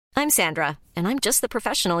I'm Sandra, and I'm just the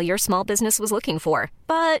professional your small business was looking for.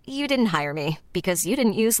 But you didn't hire me because you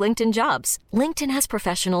didn't use LinkedIn Jobs. LinkedIn has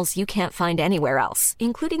professionals you can't find anywhere else,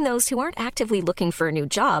 including those who aren't actively looking for a new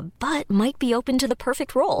job, but might be open to the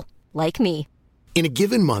perfect role, like me. In a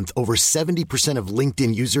given month, over 70% of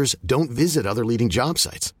LinkedIn users don't visit other leading job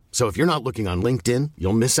sites. So if you're not looking on LinkedIn,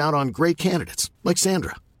 you'll miss out on great candidates like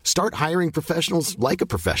Sandra. Start hiring professionals like a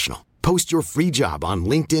professional. Post your free job on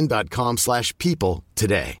linkedin.com/people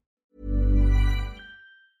today.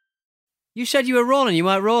 You said you were rolling. You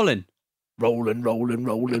weren't rolling. Rolling.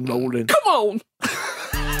 Come on!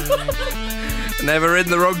 Never in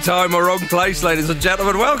the wrong time or wrong place, ladies and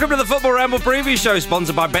gentlemen. Welcome to the Football Ramble preview show,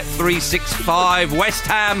 sponsored by Bet365. West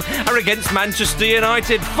Ham are against Manchester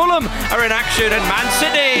United. Fulham are in action, and Man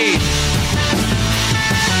City.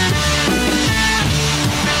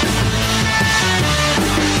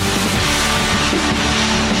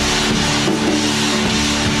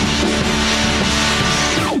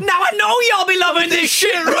 Now I know y'all be loving this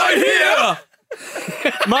shit right here.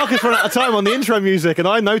 Marcus ran out of time on the intro music, and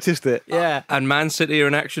I noticed it. Yeah. And Man City are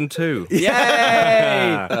in action too. Yay!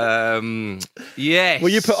 Yes. Were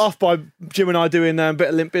you put off by Jim and I doing a bit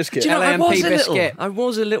of Limp Bizkit? Do you know, LMP biscuit. I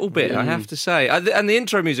was a little bit, I have to say. And the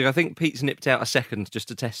intro music, I think Pete's nipped out a second just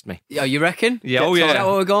to test me. Oh, you reckon? Yeah, Is that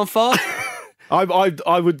what we're going for?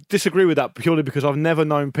 I would disagree with that purely because I've never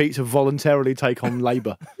known Pete to voluntarily take on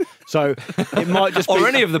Labour. So it might just be... Or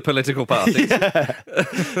any of the political parties.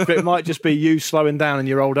 But it might just be you slowing down in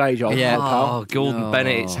your old age. Yeah. Oh, Gordon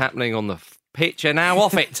Bennett, it's happening on the pitch and now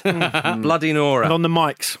off it. Bloody Nora. And on the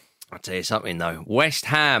mics. I'll tell you something, though. West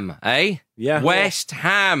Ham, eh? Yeah. West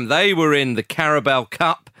Ham, they were in the Carabao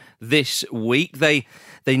Cup this week. They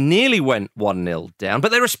nearly went 1-0 down,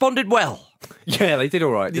 but they responded well. Yeah, they did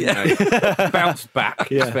all right, didn't they? Bounced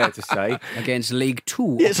back, it's fair to say. Against League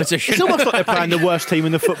Two It's almost like they're playing the worst team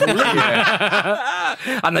in the Football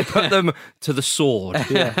League. And they put them to the sword.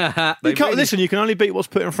 Yeah. Listen, you can only beat what's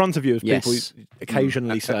put in front of you, as people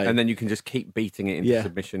occasionally say. And then you can just keep beating it into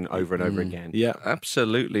submission over and over again. Yeah.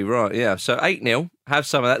 Absolutely right, yeah. So 8-0, have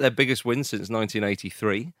some of that, their biggest win since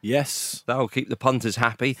 1983. Yes. That'll keep the punters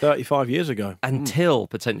happy. 35 years ago. Until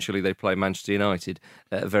potentially they play Manchester United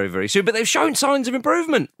very, very soon. But they've shown signs of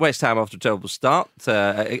improvement, West Ham, after a terrible start.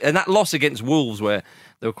 And that loss against Wolves, where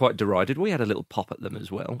they were quite derided, we had a little pop at them as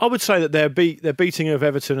well. I would say that their beating of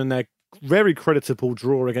Everton and their very creditable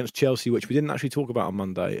draw against Chelsea, which we didn't actually talk about on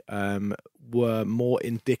Monday, were more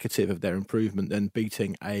indicative of their improvement than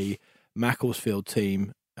beating a Macclesfield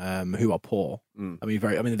team who are poor. I mean,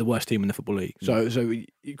 they're the worst team in the Football League. So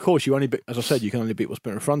of course, you only, as I said, you can only beat what's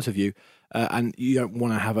put in front of you, and you don't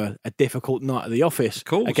want to have a difficult night at the office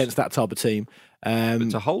against that type of team. But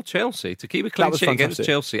to hold Chelsea, to keep a clean sheet against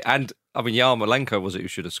Chelsea, and I mean, Yarmolenko was it who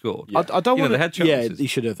should have scored? I don't want to. They had chances. Yeah, he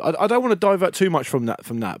should have. I don't want to divert too much from that.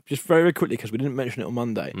 Just very, very quickly, because we didn't mention it on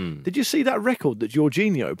Monday. Did you see that record that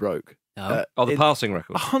Jorginho broke? No. The passing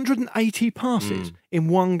record. 180 passes in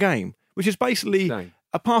one game, which is basically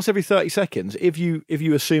a pass every 30 seconds if you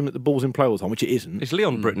assume that the ball's in play all the time, which it isn't. It's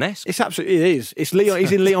Leon Britton-esque. It is. It's Leon.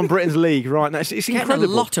 He's in Leon Britton's league right now. It's incredible. Getting a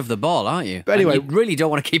lot of the ball, aren't you? But anyway, and you really don't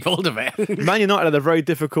want to keep hold of it. Man United had a very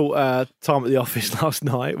difficult time at the office last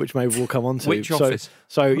night, which maybe we'll come on to. Which office?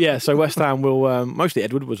 So West Ham will mostly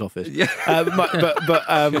Ed Woodward's office. Yeah. But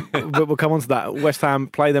we'll come on to that. West Ham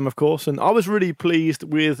play them, of course, and I was really pleased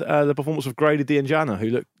with the performance of Grady Diangana,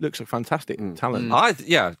 who looks a fantastic talent.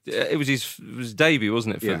 It was his debut,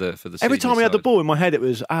 wasn't it, for the Every season time he had the side? ball in my head, it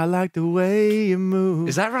was, I like the way you move.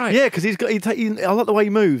 Is that right? Yeah, because I like the way he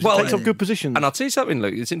moves. He takes up good positions. And I'll tell you something,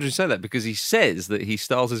 Luke, it's interesting to say that because he says that he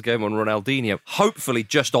styles his game on Ronaldinho, hopefully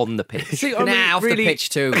just on the pitch. See, off the pitch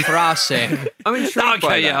too, for our sake. I'm intrigued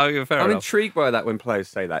by that. Fair I'm enough. intrigued by that when players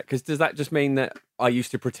say that, because does that just mean that I used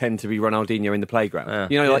to pretend to be Ronaldinho in the playground?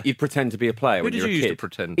 Like you'd pretend to be a player when did you're you a used kid. to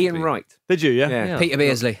pretend to Ian be? Wright. Did you, yeah? Peter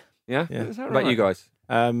Beardsley. Yeah? Is that What about right? you guys?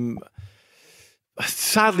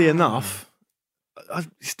 Sadly enough,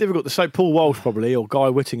 it's difficult to say. Paul Walsh probably, or Guy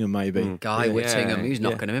Whittingham maybe. Guy Whittingham, he's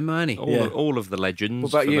knocking him in, man. All of the legends.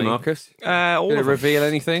 What about for you, me. Marcus? All Did it of reveal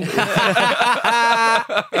anything? Who,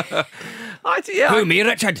 me,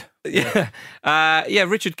 Richard?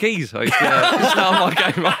 Richard Keys. I used to start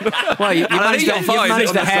my game on. Well, you managed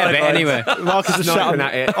the hair bit anyway. Marcus is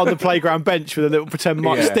sat on the playground bench with a little pretend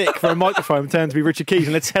stick for a microphone, pretending to be Richard Keys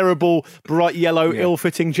in a terrible, bright yellow,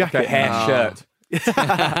 ill-fitting jacket. A hair shirt. All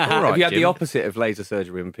right, Have you had Jim. the opposite of laser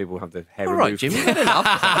surgery when people have the hair All removed? right, Jim. You good enough.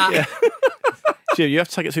 Jim, you have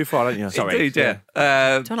to take it too far, don't you? Sorry. Indeed,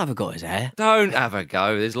 yeah. Don't have a go at his hair. Don't have a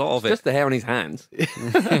go. There's a lot of it. Just the hair on his hands.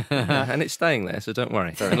 And it's staying there, so don't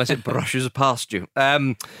worry. Unless it brushes past you.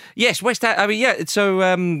 Yes, West Ham. I mean, yeah. So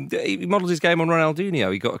he modelled his game on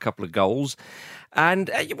Ronaldinho. He got a couple of goals, and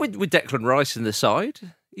with Declan Rice in the side,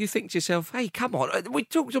 you think to yourself, "Hey, come on! We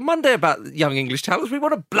talked on Monday about young English talents. We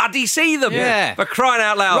want to bloody see them, Yeah. for crying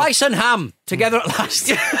out loud." Rice and ham together at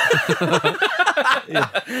last.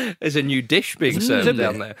 There's a new dish being served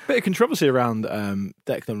down there. Bit of controversy around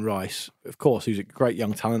Declan Rice. Of course, he's a great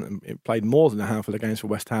young talent and played more than a handful of games for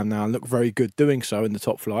West Ham now and looked very good doing so in the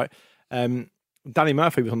top flight. Danny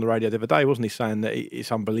Murphy was on the radio the other day, wasn't he, saying that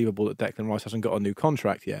it's unbelievable that Declan Rice hasn't got a new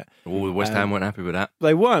contract yet. Oh, West Ham weren't happy with that.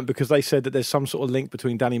 They weren't, because they said that there's some sort of link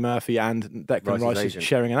between Danny Murphy and Declan Rice agent.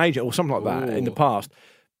 sharing an agent or something like that in the past.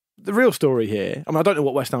 The real story here, I mean, I don't know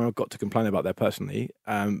what West Ham have got to complain about there personally,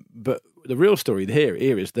 but the real story here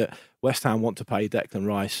is that West Ham want to pay Declan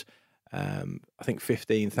Rice, I think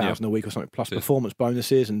 15,000 a week or something, plus performance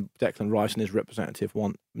bonuses, and Declan Rice and his representative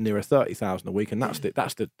want nearer 30,000 a week, and that's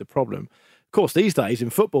the problem. Of course, these days in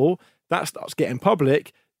football, that starts getting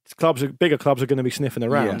public. Bigger clubs are going to be sniffing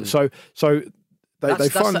around. Yeah. So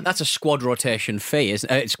That's a squad rotation fee,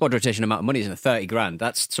 isn't it? Squad rotation amount of money, isn't it? 30 grand.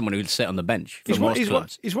 That's someone who'd sit on the bench for most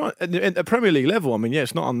clubs. He's one at the Premier League level. I mean, yeah,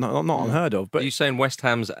 it's not unheard of. But Are you saying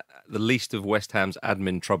the least of West Ham's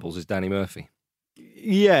admin troubles is Danny Murphy?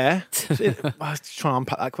 yeah, I'll try and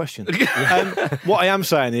unpack that question. What I am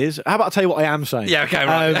saying is, how about I tell you what I am saying? Yeah, okay,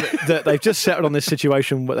 right. That they've just settled on this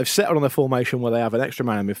situation where they've settled on a formation where they have an extra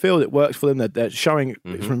man in midfield. It works for them. They're showing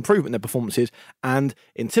some improvement in their performances, and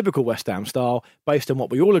in typical West Ham style, based on what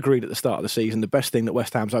we all agreed at the start of the season, the best thing that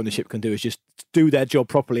West Ham's ownership can do is just do their job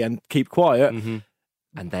properly and keep quiet.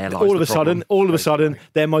 And there all of a sudden,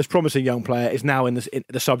 their most promising young player is now in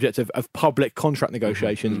the subject of public contract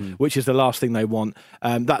negotiations, which is the last thing they want.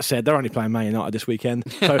 That said, they're only playing Man United this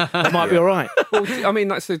weekend, so it might be all right. Well, I mean,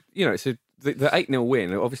 the 8-0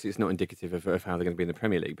 win. Obviously, it's not indicative of how they're going to be in the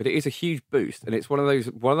Premier League, but it is a huge boost, and it's one of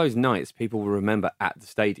those nights people will remember at the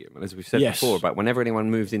stadium. And as we've said before, about whenever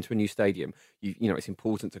anyone moves into a new stadium, you know it's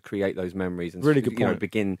important to create those memories and really good point.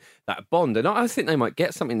 Begin that bond. And I think they might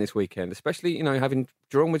get something this weekend, especially having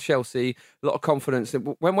drawn with Chelsea, a lot of confidence.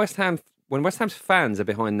 When West Ham's fans are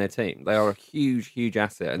behind their team, they are a huge, huge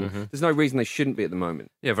asset, and there's no reason they shouldn't be at the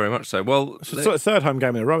moment. Yeah, very much so. Well, it's the third home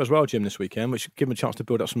game in a row as well, Jim, this weekend, which give them a chance to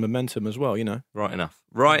build up some momentum as well. Right enough.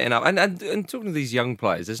 And talking to these young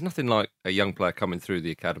players, there's nothing like a young player coming through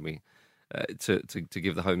the academy to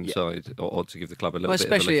give the home side or to give the club a little bit.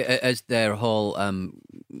 Especially as their whole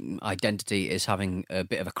identity is having a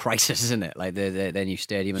bit of a crisis, isn't it? Like their new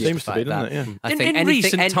stadium and seems stuff to like be, that. doesn't it? Yeah. I think in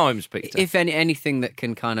recent times, Peter, if anything that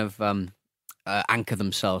can kind of anchor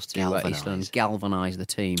themselves to Eastland, galvanise the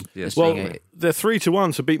team. Yes. Well, they're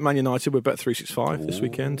 3-1 to beat Man United with Bet365 this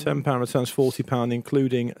weekend. £10 returns £40,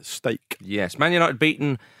 including stake. Yes, Man United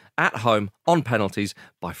beaten at home on penalties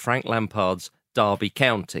by Frank Lampard's Derby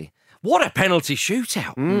County. What a penalty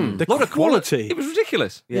shootout! The What quality. It was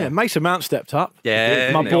ridiculous. Yeah, Mason Mount stepped up.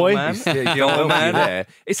 Yeah, my the boy. old man. The old man there.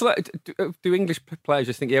 It's like, do English players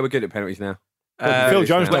just think, we're good at penalties now? Phil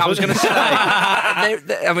Jones does. I was going to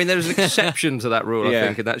say, there's an exception to that rule, I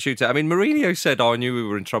think, in that shootout. I mean, Mourinho said, I knew we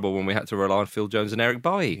were in trouble when we had to rely onIl Jones and Eric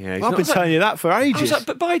Bailly. Yeah, I've been telling you that for ages. I was like,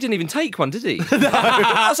 but Bailly didn't even take one, did he?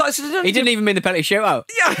 I was like, He didn't even mean the penalty shootout.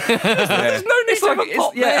 Yeah, there's no need to have a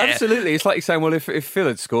pot there. absolutely. It's like saying, well, if Phil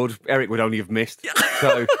had scored, Eric would only have missed.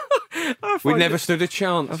 So we never stood a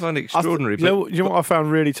chance. I find it extraordinary. You know what I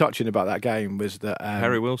found really touching about that game was that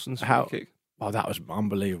Harry Wilson's free kick. Oh, that was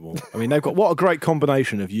unbelievable. I mean, they've got what a great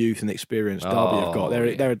combination of youth and experience Derby have got.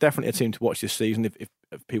 They're definitely a team to watch this season.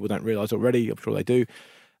 If people don't realise already, I'm sure they do.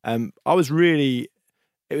 It was really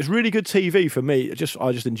good TV for me. I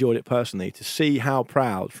just enjoyed it personally to see how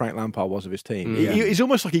proud Frank Lampard was of his team. He's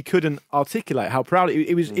almost like he couldn't articulate how proud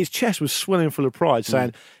it was. His chest was swelling full of pride,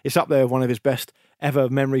 saying it's up there with one of his best ever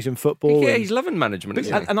memories in football. Yeah, he's loving management,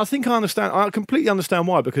 isn't he? And I think I completely understand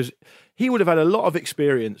why, because he would have had a lot of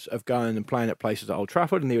experience of going and playing at places at Old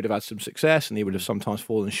Trafford, and he would have had some success, and he would have sometimes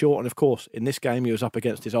fallen short. And of course, in this game, he was up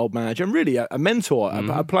against his old manager, and really a mentor,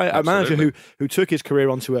 a player, a manager who took his career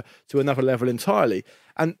onto to another level entirely.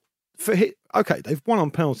 And they've won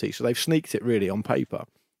on penalty, so they've sneaked it really on paper.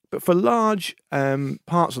 But for large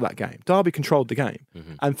parts of that game, Derby controlled the game,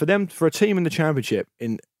 and for a team in the Championship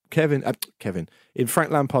in in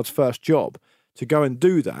Frank Lampard's first job to go and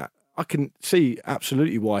do that, I can see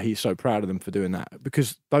absolutely why he's so proud of them for doing that,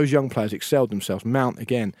 because those young players excelled themselves. Mount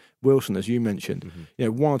again, Wilson, as you mentioned,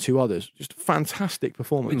 one or two others, just fantastic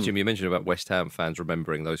performance. Jim, you mentioned about West Ham fans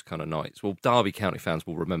remembering those kind of nights. Well, Derby County fans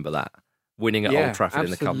will remember that. winning at Old Trafford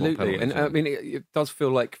in the couple of penalties. And I mean, it does feel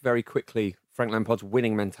like very quickly Frank Lampard's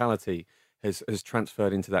winning mentality has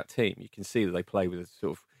transferred into that team. You can see that they play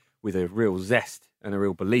with a real zest and a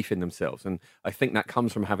real belief in themselves. And I think that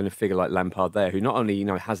comes from having a figure like Lampard there, who not only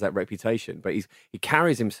has that reputation, but he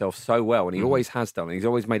carries himself so well, and he always has done. And he's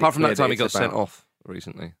always made apart it from clear that time he got sent off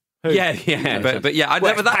recently. Yeah. But yeah,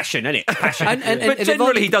 it's passion, isn't it? Passion. But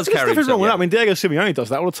generally, he does carry There's nothing himself. wrong with that. I mean, Diego Simeone does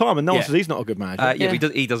that all the time, and no one Yeah. says he's not a good manager.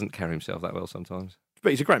 But he doesn't carry himself that well sometimes.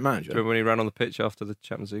 But he's a great manager. Remember when he ran on the pitch after the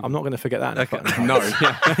Champions League? I'm not going to forget that. Okay. No.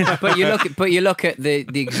 But you look at the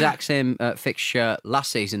exact same fixture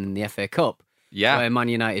last season in the FA Cup, where Man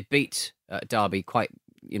United beat Derby quite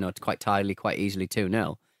tidily, quite easily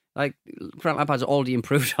 2-0. Like Frank Lampard's already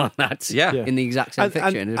improved on that. In the exact same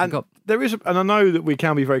fixture in the FA Cup. There is, and I know that we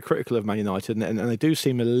can be very critical of Man United, and they do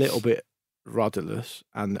seem a little bit rudderless,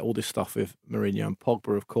 and all this stuff with Mourinho and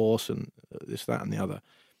Pogba, of course, and this, that, and the other.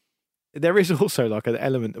 There is also like an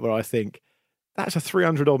element where I think that's a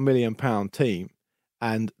 £300 million team,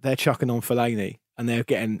 and they're chucking on Fellaini, and they're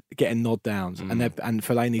getting nod downs, and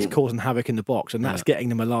Fellaini's causing havoc in the box, and that's getting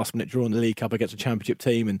them a last minute draw in the League Cup against a Championship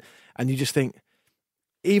team, and you just think,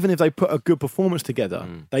 even if they put a good performance together,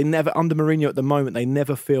 they never, under Mourinho at the moment, they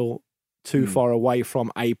never feel too far away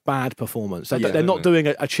from a bad performance. They're not doing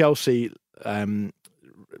a Chelsea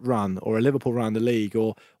run or a Liverpool run the league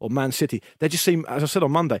or Man City. They just seem, as I said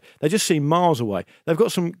on Monday, they just seem miles away. They've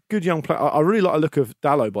got some good young players. I really like the look of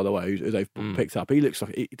Dalot, by the way, who they've picked up. He looks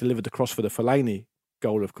like he delivered the cross for the Fellaini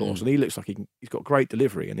goal, of course, and he looks like he's got great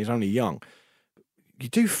delivery, and he's only young. You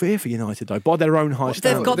do fear for United, though, by their own high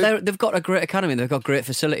standards. They've got a great academy. They've got great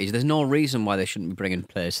facilities. There's no reason why they shouldn't be bringing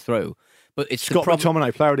players through. But it's Scott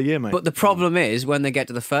McTominay, Player of the Year, mate. But the problem is, when they get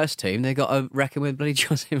to the first team, they got to reckon with bloody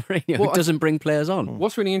Jose Mourinho, who doesn't bring players on.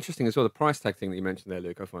 What's really interesting as well, the price tag thing that you mentioned there,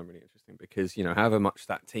 Luke, I find really interesting because, however much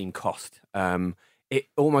that team cost, it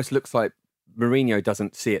almost looks like Mourinho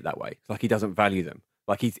doesn't see it that way. It's like he doesn't value them.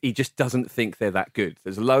 Like he just doesn't think they're that good.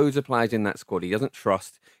 There's loads of players in that squad he doesn't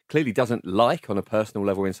trust, clearly doesn't like on a personal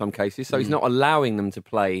level in some cases. So he's not allowing them to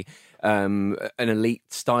play an elite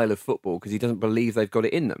style of football because he doesn't believe they've got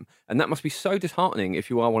it in them. And that must be so disheartening if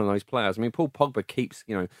you are one of those players. I mean, Paul Pogba keeps,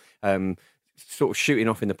 sort of shooting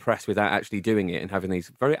off in the press without actually doing it and having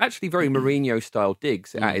these very Mourinho-style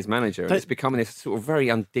digs at his manager. And it's becoming this sort of very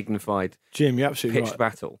undignified Jim, you're absolutely pitched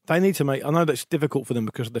battle. They need to make, I know that's difficult for them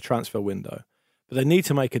because of the transfer window, but they need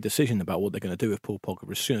to make a decision about what they're going to do with Paul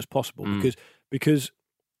Pogba as soon as possible because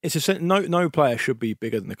it's no player should be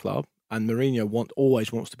bigger than the club, and Mourinho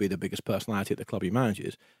always wants to be the biggest personality at the club he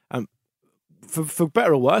manages. For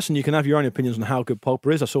better or worse, and you can have your own opinions on how good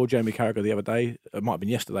Pogba is. I saw Jamie Carragher the other day, it might have been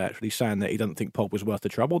yesterday actually, saying that he doesn't think Pogba's worth the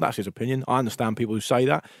trouble. That's his opinion. I understand people who say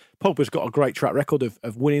that. Pogba's got a great track record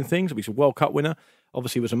of winning things. He's a World Cup winner.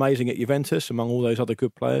 Obviously was amazing at Juventus among all those other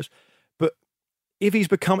good players. But if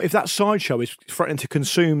that sideshow is threatening to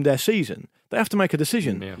consume their season, they have to make a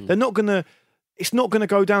decision. Yeah. They're not going to. It's not going to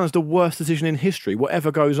go down as the worst decision in history,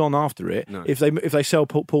 whatever goes on after it. No. If they sell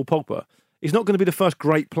Paul Pogba, he's not going to be the first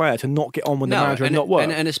great player to not get on with the manager and not work.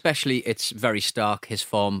 And especially, it's very stark, his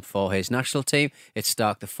form for his national team. It's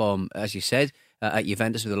stark, the form, as you said, at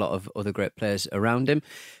Juventus with a lot of other great players around him.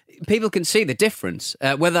 People can see the difference.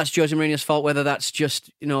 Whether that's Jose Mourinho's fault, whether that's just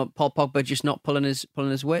Paul Pogba just not pulling his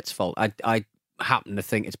weight's fault. I happen to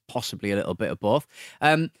think it's possibly a little bit of both.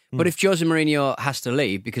 But if Jose Mourinho has to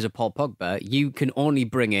leave because of Paul Pogba, you can only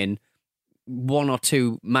bring in one or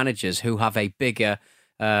two managers who have a bigger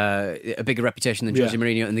reputation than Jose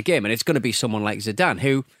Mourinho in the game, and it's going to be someone like Zidane,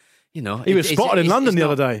 who, he was spotted in London the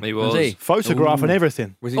other day. He was. Photograph and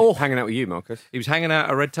everything. Was he hanging out with you, Marcus? He was hanging out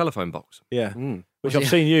a red telephone box. Yeah. Which I've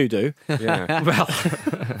seen you do. Yeah. Well,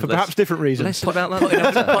 for perhaps different reasons. Less about that.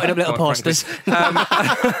 Putting up little posters.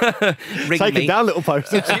 Taking down little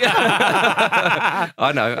posters.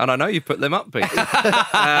 I know, and I know you put them up, Pete.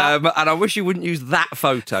 And I wish you wouldn't use that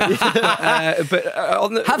photo.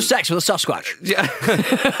 Have sex with a Sasquatch.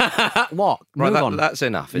 Yeah. What? Right, Move on. That's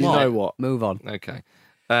enough. You know what? Move on. Okay.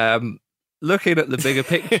 Looking at the bigger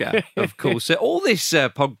picture, of course, all this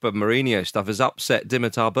Pogba Mourinho stuff has upset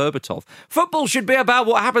Dimitar Berbatov. Football should be about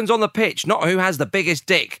what happens on the pitch, not who has the biggest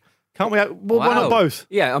dick. Can't we? Why not both?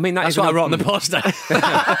 Yeah, I mean that's what I wrote on the poster.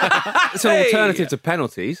 It's an alternative to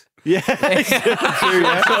penalties. Yeah, measure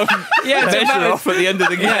off at the end of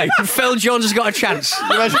the game. Phil Jones has got a chance.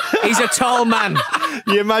 He's a tall man.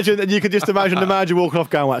 You could just imagine the manager walking off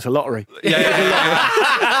going, well, it's a lottery. Yeah.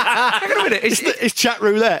 Hang on a minute. It's chat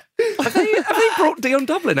roulette. Have they brought Dion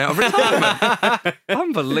Dublin out of retirement?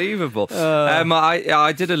 Unbelievable.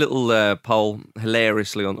 I did a little poll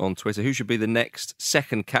hilariously on Twitter. Who should be the next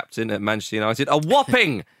second captain at Manchester United? A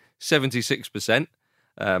whopping 76%.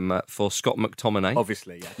 For Scott McTominay.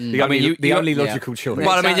 Obviously, yeah. The only logical choice.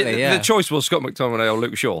 Well, Exactly, I mean, the choice was Scott McTominay or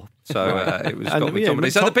Luke Shaw. So it was Scott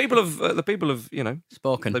McTominay. So the people have,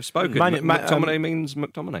 spoken. They've spoken. McTominay means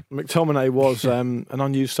McTominay. McTominay was an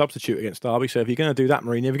unused substitute against Derby. So if you're going to do that,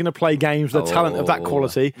 Mourinho, if you're going to play games with a talent of that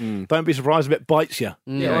quality, don't be surprised if it bites you.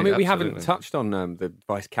 Yeah, I mean, we haven't touched on the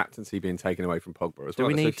vice captaincy being taken away from Pogba as well.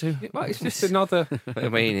 Do we need to? Well, it's just another. I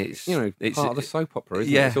mean, it's it's part of the soap opera,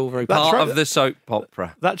 isn't it? Yeah, It's all very part of the soap opera.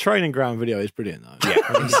 That training ground video is brilliant, though. Yeah,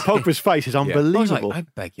 Pogba's face is I was unbelievable. like, I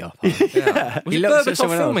beg your pardon. Was He it looks at Berbatov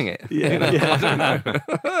someone filming it? Yeah. I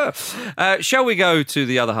don't know. Shall we go to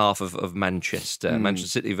the other half of Manchester? Manchester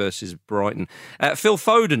City versus Brighton. Phil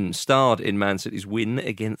Foden starred in Man City's win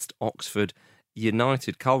against Oxford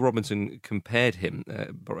United. Carl Robinson compared him.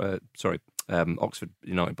 Oxford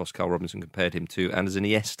United boss Carl Robinson compared him to Andres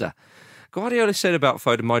Iniesta. Guardiola said about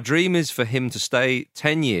Foden, "My dream is for him to stay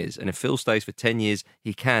 10 years, and if Phil stays for 10 years,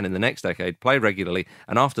 he can, in the next decade, play regularly,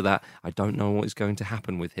 and after that, I don't know what is going to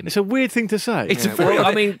happen with him." It's a weird thing to say. It's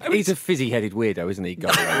he's a fizzy-headed weirdo, isn't he,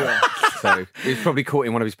 Guardiola? So he's probably caught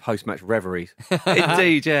in one of his post-match reveries.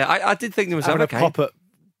 Indeed, yeah. I did think there was having a pop at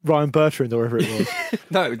Ryan Bertrand or whatever it was.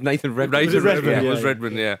 No, it was Nathan Redmond. It was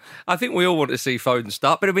Redmond, yeah. I think we all want to see Foden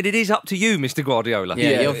start, but I mean, it is up to you, Mr. Guardiola.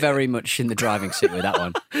 Yeah, you're very much in the driving seat with that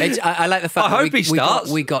one. I like the fact I that hope he starts.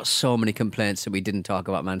 We got so many complaints that we didn't talk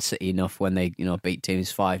about Man City enough when they beat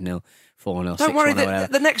teams 5-0, 4-0, 6-1. Don't worry,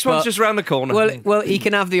 the next one's just round the corner. Well, he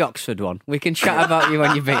can have the Oxford one. We can chat about you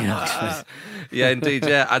when you're beating Oxford. Yeah, indeed,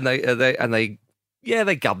 yeah, and they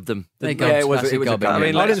gubbed them. They gubbed. It was a gubbing. I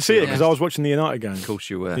mean, I didn't see it because I was watching the United game. Of course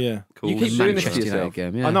you were. Yeah. You keep doing this to Manchester yourself. United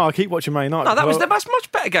game. Yeah. I know. I keep watching Man United. No, that's a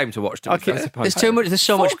much better game to watch. There's too much. There's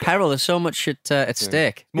so much peril. There's so much at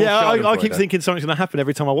stake. I keep thinking something's going to happen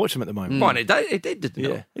every time I watch them at the moment. Fine, it did, didn't it?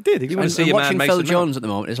 Yeah, it did. You want to see your man watching Phil Mason Jones at the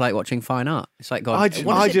moment is like watching fine art. It's like, God,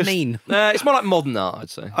 what does it mean? It's more like modern art, I'd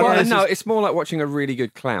say. No, it's more like watching a really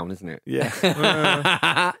good clown, isn't it?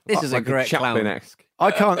 Yeah. This is a great clown. Chaplin-esque.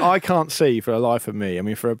 I can't see for the life of me. I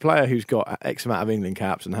mean, for a player who's got X amount of England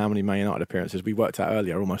caps and how many Man United appearances we worked out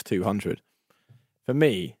earlier, almost 200. For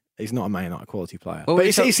me, he's not a Man United quality player. Well, but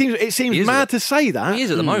it seems mad to say that. He is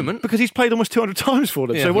at the moment because he's played almost 200 times for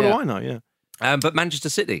them. Yeah. So what do I know? Yeah. But Manchester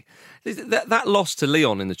City, that loss to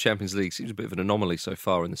Lyon in the Champions League seems a bit of an anomaly so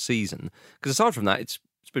far in the season. Because aside from that, it's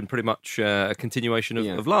been pretty much a continuation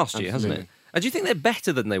of last year, hasn't it? And do you think they're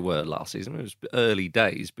better than they were last season? It was early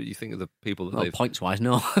days, but you think of the people that they've... Points-wise,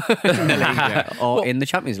 no. In the league, or in the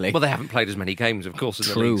Champions League. Well, they haven't played as many games, of course,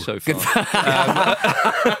 in the league so far.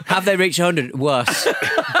 Have they reached 100? Worse.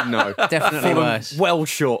 No. Definitely worse. Well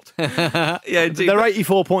short. Yeah, indeed. They're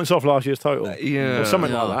 84 points off last year's total. Yeah. Or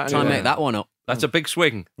something like that. Try and make that one up. That's a big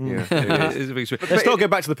swing. Yeah, it is a big swing. Let's not go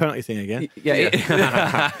back to the penalty thing again. Yeah,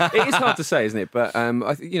 it is hard to say, isn't it? But they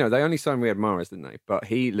only signed Riyad Mahrez, didn't they? But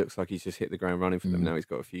he looks like he's just hit the ground running for them. Now he's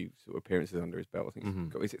got a few sort of appearances under his belt. I think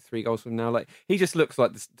he's got, is it 3 goals from now? Like he just looks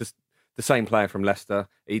like the same player from Leicester.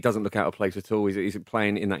 He doesn't look out of place at all. He's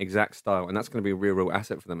playing in that exact style, and that's going to be a real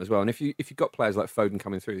asset for them as well. And if you've got players like Foden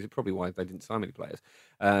coming through, this is probably why they didn't sign many players.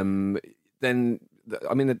 Then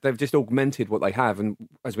I mean, they've just augmented what they have, and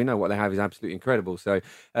as we know, what they have is absolutely incredible. So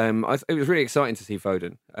it was really exciting to see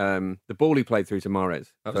Foden. The ball he played through to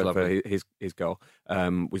Mahrez for his goal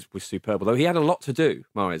was superb. Although he had a lot to do,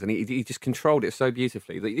 Mahrez, and he just controlled it so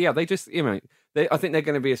beautifully. They just, I think they're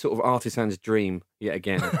going to be a sort of artisan's dream yet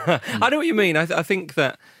again. I know what you mean. I think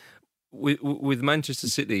that with Manchester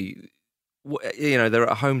City, they're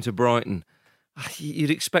at home to Brighton.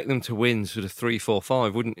 You'd expect them to win sort of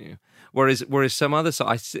 3-4-5, wouldn't you? Whereas some other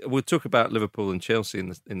side, we'll talk about Liverpool and Chelsea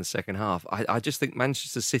in the second half. I just think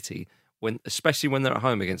Manchester City, especially when they're at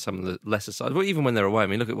home against some of the lesser sides, well, even when they're away. I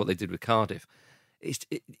mean, look at what they did with Cardiff.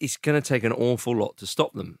 It's going to take an awful lot to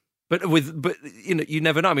stop them. But you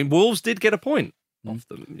never know. I mean, Wolves did get a point off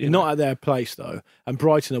them. Not at their place though, and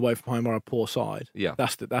Brighton away from home are a poor side. Yeah,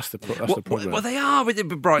 that's the problem. Well, they are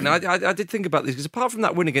with Brighton. I did think about this because apart from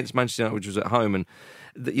that win against Manchester United, which was at home, and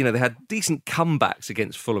they had decent comebacks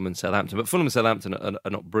against Fulham and Southampton, but Fulham and Southampton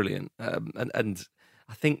are not brilliant. And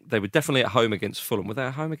I think they were definitely at home against Fulham. Were they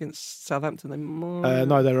at home against Southampton?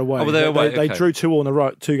 No, they're away. Oh, were they away? They drew 2 in a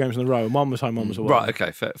row, 2 games in a row, and one was home, one was away. Right.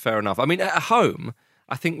 Okay. Fair enough. I mean, at home,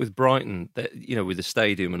 I think with Brighton, with the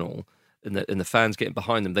stadium and all, and the fans getting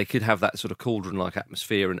behind them, they could have that sort of cauldron-like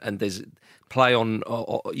atmosphere, and there's play on,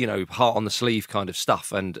 heart on the sleeve kind of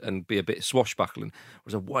stuff, and be a bit swashbuckling.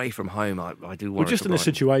 Whereas away from home, I do want. We're just in a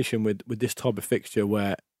situation with this type of fixture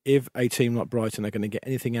where if a team like Brighton are going to get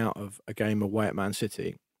anything out of a game away at Man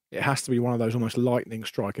City, it has to be one of those almost lightning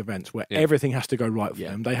strike events where everything has to go right for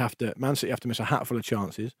them. Man City have to miss a hatful of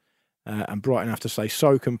chances. and Brighton have to stay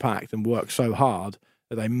so compact and work so hard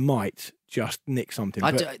that they might just nick something.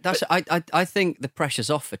 I think the pressure's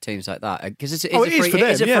off for teams like that because it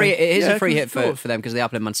is a free hit for them because they are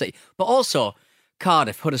playing Man City. But also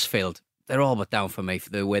Cardiff, Huddersfield, they're all but down for me for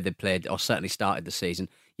the way they played or certainly started the season.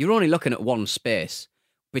 You're only looking at one space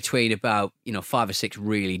between about 5 or 6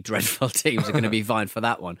 really dreadful teams are going to be vying for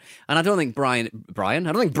that one. And I don't think Brian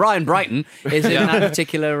Brighton is in that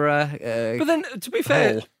particular. But then, to be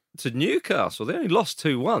fair to Newcastle, they only lost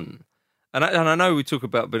 2-1. And I know we talk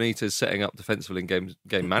about Benitez setting up defensively in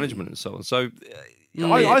game management and so on. So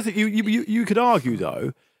I think you could argue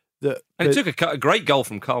though that it took a great goal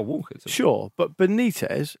from Carl Walker. Sure, but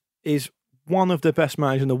Benitez is one of the best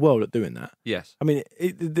managers in the world at doing that. Yes, I mean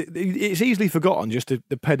it's easily forgotten just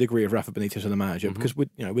the pedigree of Rafa Benitez as a manager because with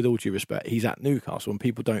all due respect, he's at Newcastle and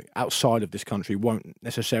people outside of this country won't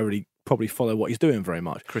necessarily probably follow what he's doing very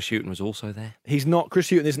much. Chris Hughton was also there. He's not. Chris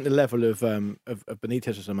Hughton isn't the level of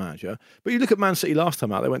Benitez as a manager. But you look at Man City last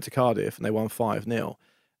time out; they went to Cardiff and they won 5-0,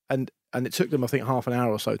 and it took them I think half an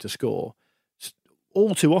hour or so to score.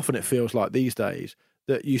 All too often, it feels like these days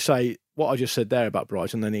that you say what I just said there about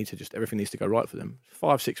Brighton. Everything needs to go right for them.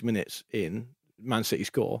 5-6 minutes in, Man City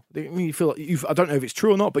score. You feel like I don't know if it's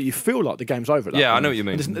true or not, but you feel like the game's over. At that point. I know what you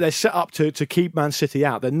mean. They're set up to keep Man City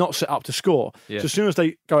out. They're not set up to score. Yeah. So as soon as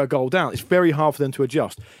they go a goal down, it's very hard for them to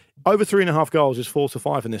adjust. Over 3.5 goals is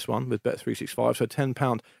 4-5 in this one with Bet365. So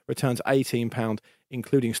 £10 returns £18,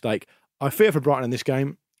 including stake. I fear for Brighton in this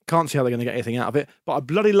game. Can't see how they're going to get anything out of it, but I'd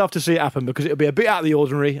bloody love to see it happen because it'll be a bit out of the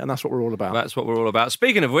ordinary, and that's what we're all about. That's what we're all about.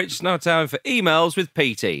 Speaking of which, it's now time for emails with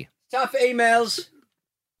PT. Time for emails.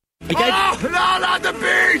 No, not the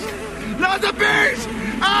beast! Not the beast!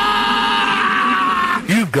 Ah!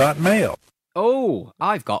 You've got mail. Oh,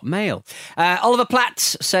 I've got mail. Oliver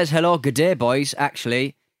Platts says, hello, good day, boys.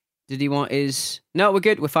 Actually, did he want his... No, we're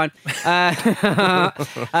good, we're fine.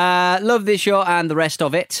 Love this show and the rest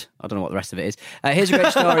of it. I don't know what the rest of it is. Here's a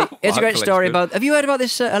great story. Here's a great story about... Have you heard about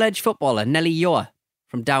this alleged footballer, Nelly Yoa,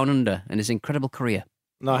 from Down Under, and his incredible career?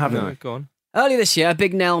 No, I haven't. No, go on. Earlier this year,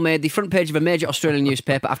 Big Nell made the front page of a major Australian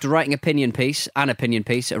newspaper after writing an opinion piece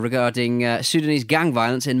regarding Sudanese gang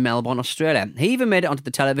violence in Melbourne, Australia. He even made it onto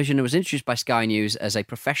the television and was introduced by Sky News as a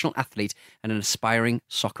professional athlete and an aspiring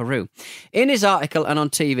socceroo. In his article and on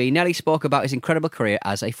TV, Nelly spoke about his incredible career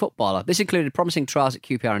as a footballer. This included promising trials at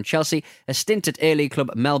QPR and Chelsea, a stint at A-League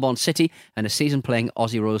club Melbourne City, and a season playing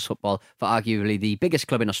Aussie Rules football for arguably the biggest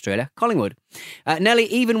club in Australia, Collingwood. Nelly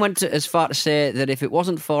even went as far to say that if it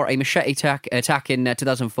wasn't for a machete attack in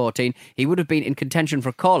 2014, he would have been in contention for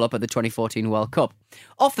a call-up at the 2014 World Cup.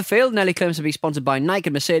 Off the field, Nelly claims to be sponsored by Nike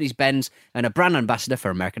and Mercedes-Benz and a brand ambassador for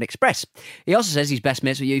American Express. He also says he's best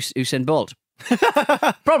mates with Usain Bolt.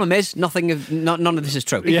 Problem is, none of this is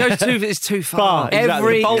true. It's too far.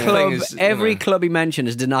 Every club he mentioned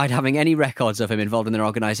has denied having any records of him involved in their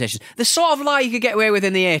organisations. The sort of lie you could get away with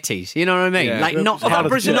in the 80s. You know what I mean? Yeah. Like not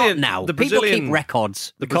now. People keep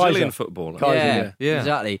records. The Brazilian footballer. Yeah,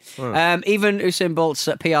 exactly. Right. Even Usain Bolt's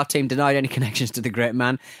PR team denied any connections to the great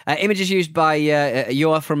man. Images used by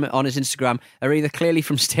Yoa on his Instagram are either clearly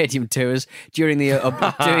from stadium tours during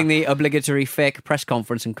the obligatory fake press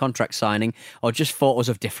conference and contract signing, or just photos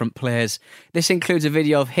of different players. This includes a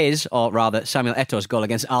video of his, or rather Samuel Eto'o's goal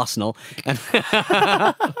against Arsenal. It's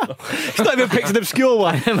not even picked an obscure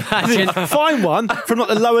one. Find one from like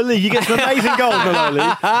the lower league. You get some amazing goals in the lower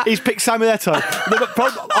league. He's picked Samuel Eto'o,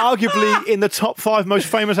 arguably in the top 5 most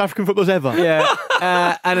famous African footballers ever.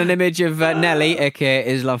 Yeah, and an image of Nelly, aka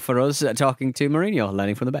Islam Feroz, talking to Mourinho,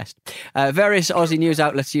 learning from the best. Various Aussie news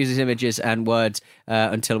outlets use his images and words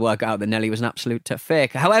until work out that Nelly was an absolute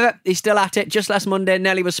fake. However, he's still at it. Just last Monday,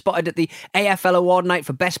 Nelly was spotted at the AFL award night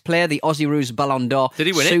for Best Player, the Aussie Roos Ballon d'Or. Did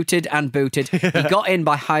he win Suited and booted. He got in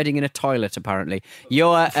by hiding in a toilet, apparently.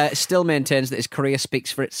 Yoa still maintains that his career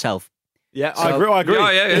speaks for itself. Yeah, so, I agree.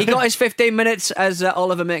 Yeah. He got his 15 minutes, as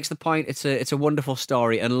Oliver makes the point. It's a wonderful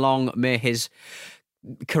story, and long may his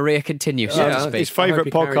career continue, so to speak. His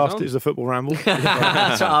favourite podcast is the Football Ramble.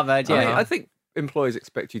 That's what I've heard, yeah. I think employers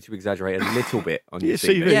expect you to exaggerate a little bit on your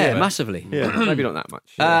CV. Yeah, massively. Yeah. Maybe not that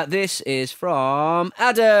much. This is from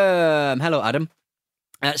Adam. Hello, Adam.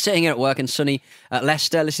 Sitting here at work in sunny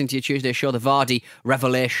Leicester, listening to your Tuesday show, the Vardy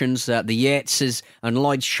revelations, the Yateses and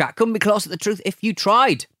Lloyd's chat. Couldn't be closer to the truth if you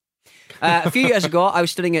tried. A few years ago, I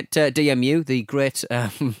was studying at DMU, the great...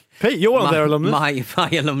 Pete, you're one of their alumnus. My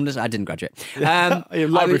alumnus. I didn't graduate.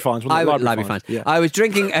 Library fines. Library fines. Yeah. I was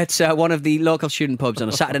drinking at one of the local student pubs on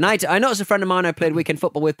a Saturday night. I noticed a friend of mine I played weekend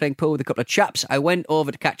football with playing pool with a couple of chaps. I went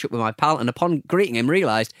over to catch up with my pal, and upon greeting him,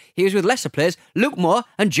 realised he was with Leicester players Luke Moore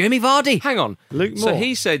and Jamie Vardy. Hang on. Luke So Moore.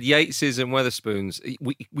 he said Yates's and Weatherspoons,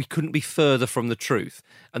 we couldn't be further from the truth.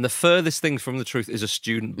 And the furthest thing from the truth is a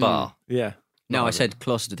student bar. Yeah. No, I said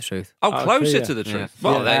closer to the truth. Oh, closer yeah. to the truth. Yeah.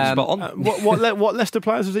 Well, Yeah. that's spot on. What Leicester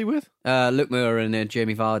players is he with? Luke Moore and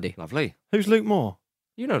Jamie Vardy. Lovely. Who's Luke Moore?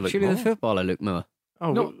 You know Luke Surely Moore. the footballer, Luke Moore.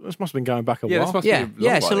 Oh, this must have been going back a Yeah, while. this must Yeah, be a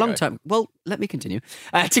long it's a while long ago. time. Well, let me continue.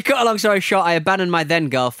 To cut a long story short, I abandoned my then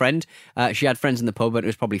girlfriend. She had friends in the pub, but it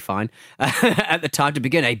was probably fine at the time to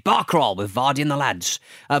begin a bar crawl with Vardy and the lads.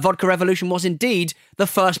 Vodka Revolution was indeed the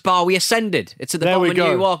first bar we ascended. It's at the There bottom we of go.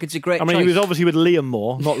 New York. It's a great I mean, choice. he was obviously with Liam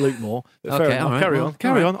Moore, not Luke Moore. Fair Okay, enough. all right, Carry well, on.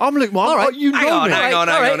 Carry on. I'm Luke Moore. All right. You know Hang on, me. hang on,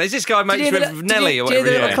 All hang right. on. Is this guy mates Did you hear with the- Nelly did or you hear whatever?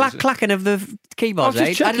 the he little is? clacking of the keyboards, I was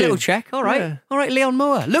just eh? I had a little checking. check. All right. Yeah. All right, Leon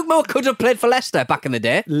Moore. Luke Moore could have played for Leicester back in the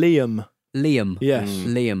day. Liam. Liam. Yes.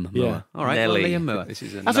 Liam Moore. Yeah. All right, Nelly. well, Liam Moore. This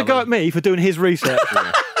is That's a go at me for doing his research.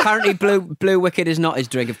 Apparently, Blue Wicked is not his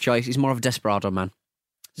drink of choice. He's more of a desperado man.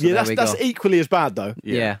 So Yeah, there we that's go. equally as bad, though.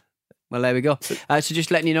 Yeah. Well, there we go. So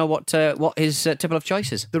just letting you know what his tip of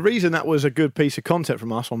choice is. The reason that was a good piece of content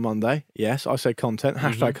from us on Monday, yes, I say content,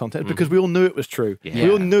 hashtag content, because we all knew it was true. Yeah.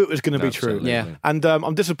 We all knew it was going to be true. Absolutely. Yeah. And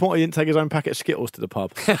I'm disappointed he didn't take his own packet of Skittles to the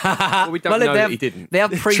pub. Well, we don't know that he didn't. They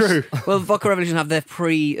have pre. True. Well, Vodka Revolution have their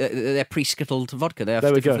pre-skittled vodka. They have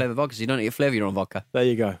There we different go. flavour vodkas. You don't need to flavour your own vodka. There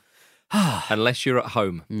you go. Unless you're at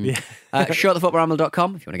home.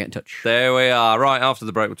 Shortthefootballramble.com if you want to get in touch. There we are. Right, after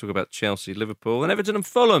the break, we'll talk about Chelsea, Liverpool, and Everton and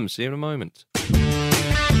Fulham. See you in a moment.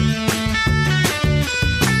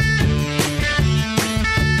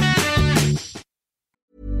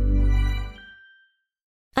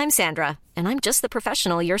 I'm Sandra, and I'm just the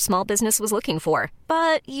professional your small business was looking for.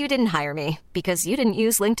 But you didn't hire me because you didn't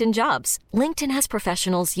use LinkedIn Jobs. LinkedIn has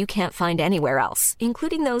professionals you can't find anywhere else,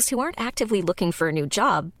 including those who aren't actively looking for a new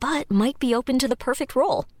job, but might be open to the perfect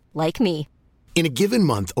role, like me. In a given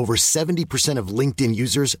month, over 70% of LinkedIn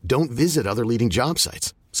users don't visit other leading job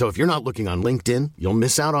sites. So if you're not looking on LinkedIn, you'll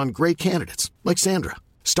miss out on great candidates like Sandra.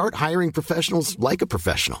 Start hiring professionals like a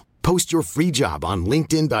professional. Post your free job on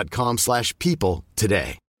linkedin.com/people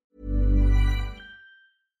today.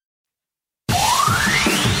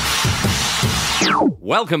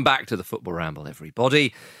 Welcome back to the Football Ramble,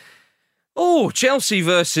 everybody. Oh, Chelsea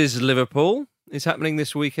versus Liverpool is happening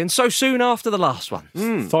this weekend, so soon after the last one.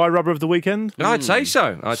 Thigh rubber of the weekend. I'd say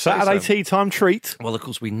so. Saturday tea time treat. Well, of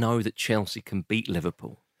course, we know that Chelsea can beat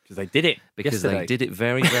Liverpool Because they did it. because yesterday. they did it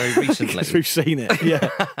very, very recently. Because we've seen it.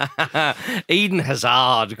 Yeah. Eden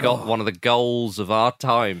Hazard got one of the goals of our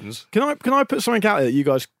times. Can I put something out there that you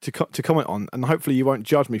guys to comment on, and hopefully you won't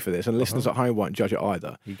judge me for this, and listeners at home won't judge it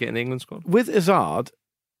either. You get in the England squad? With Hazard,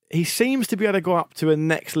 he seems to be able to go up to a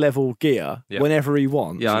next level gear Yeah. whenever he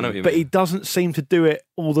wants. Yeah, I know what you but mean. he doesn't seem to do it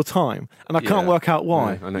all the time, and I can't Yeah. work out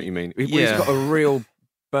why. I know what you mean. He's Yeah. got a real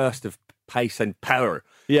burst of pace and power.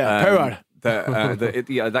 Yeah, power.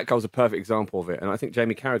 That goal's a perfect example of it. And I think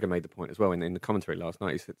Jamie Carragher made the point as well in the commentary last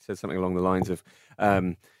night. He said something along the lines of,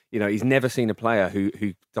 he's never seen a player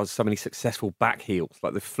who does so many successful back heels.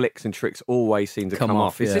 Like the flicks and tricks always seem to come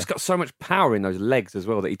off. He's yeah. just got so much power in those legs as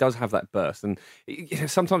well that he does have that burst. And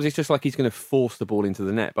sometimes it's just like he's going to force the ball into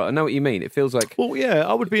the net. But I know what you mean. It feels like... Well, yeah,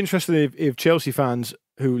 I would be interested if Chelsea fans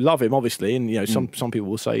who love him, obviously, and some people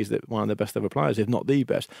will say he's one of their best ever players, if not the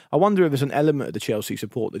best. I wonder if there's an element of the Chelsea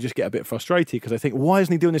support that just get a bit frustrated because they think, why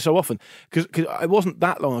isn't he doing this so often? Because it wasn't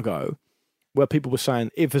that long ago where people were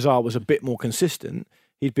saying if Hazard was a bit more consistent,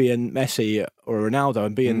 he'd be in Messi or Ronaldo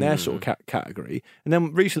and be in their sort of category. And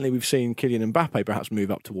then recently we've seen Kylian Mbappe perhaps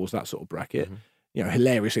move up towards that sort of bracket.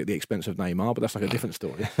 Hilariously at the expense of Neymar, but that's like a different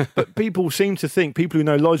story. But people who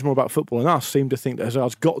know loads more about football than us seem to think that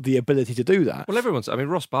Hazard's got the ability to do that. Well,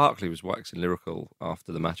 Ross Barkley was waxing lyrical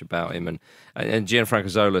after the match about him, and Gianfranco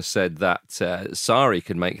Zola said that Sarri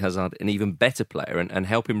could make Hazard an even better player and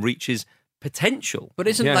help him reach his potential. But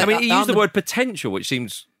isn't he used the word potential, which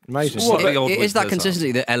seems Amazing. slightly odd It with is that Hazard.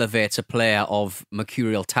 consistency that elevates a player of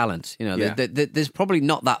mercurial talent. There's probably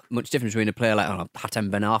not that much difference between a player like Hatem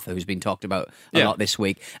Ben Arfa, who's been talked about a lot this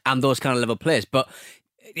week, and those kind of level players. But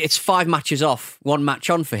it's 5 matches off, 1 match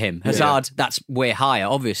on for him. Hazard, that's way higher,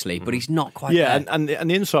 obviously, but he's not quite there. And the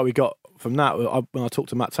insight we got from that when I talked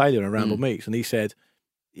to Matt Taylor in Ramble Meets, and he said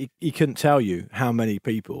he couldn't tell you how many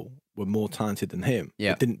people were more talented than him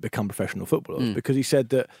that didn't become professional footballers, because he said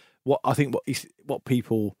that what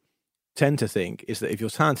people tend to think is that if you're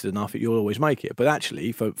talented enough, you'll always make it. But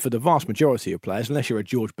actually, for the vast majority of players, unless you're a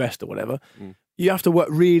George Best or whatever, you have to work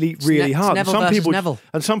really, really hard. Neville versus Neville.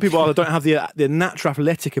 And some people either don't have the natural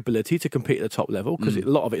athletic ability to compete at the top level, because a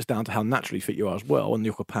lot of it's down to how naturally fit you are as well and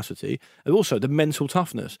your capacity, and also the mental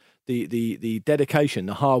toughness, the dedication,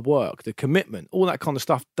 the hard work, the commitment, all that kind of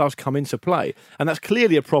stuff does come into play. And that's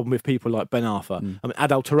clearly a problem with people like Ben Arfa. I mean,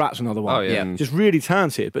 Adel Tarat's another one. Oh, yeah. Just really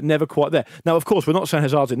talented, but never quite there. Now, of course, we're not saying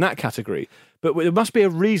Hazard's in that category, but there must be a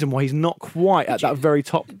reason why he's not quite at that very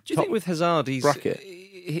top. Do you think with Hazard, bracket?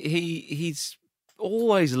 he's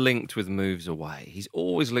always linked with moves away. He's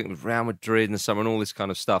always linked with Real Madrid and summer and all this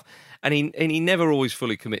kind of stuff. And he never always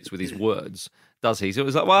fully commits with his words, does he? So it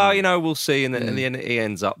was like, well, we'll see. And then in the end, he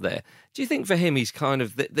ends up there. Do you think for him, he's kind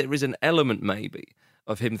of, there is an element maybe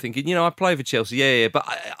of him thinking, I play for Chelsea, yeah, but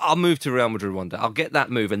I'll move to Real Madrid one day. I'll get that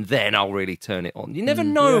move and then I'll really turn it on. You never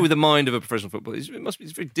know with the mind of a professional footballer.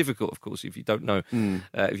 It's very difficult, of course, if you don't know,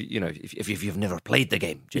 if you've never played the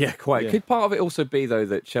game. Yeah, quite. Yeah. Could part of it also be, though,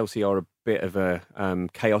 that Chelsea are a bit of a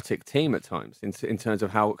chaotic team at times in terms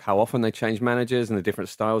of how often they change managers and the different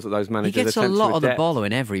styles that those managers attempt to adapt? He gets a lot of the ball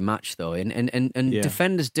in every match, though, and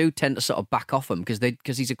defenders do tend to sort of back off him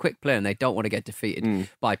because he's a quick player and they don't want to get defeated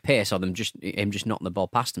by pace or him just knocking the ball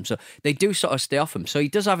past him. So they do sort of stay off him. So he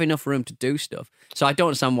does have enough room to do stuff. So I don't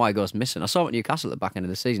understand why he goes missing. I saw him at Newcastle at the back end of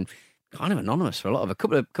the season. Kind of anonymous for a lot of a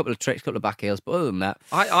couple of tricks, couple of back heels, but other than that,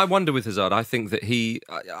 I wonder with Hazard. I think that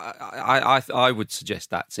I would suggest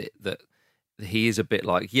that's it. That he is a bit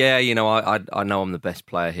like, I know I'm the best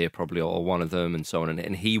player here, probably, or one of them, and so on.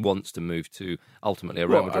 And he wants to move to ultimately a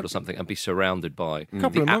Real Madrid or something and be surrounded by a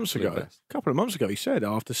couple of months ago. He said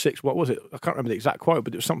after 6, what was it? I can't remember the exact quote,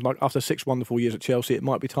 but it was something like after 6 wonderful years at Chelsea, it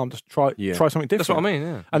might be time to try something different. That's what I mean.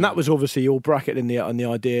 Yeah, and that was obviously all bracketed in the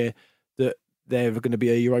idea that they're going to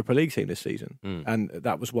be a Europa League team this season, and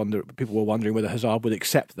that was people were wondering whether Hazard would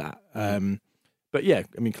accept that. But yeah,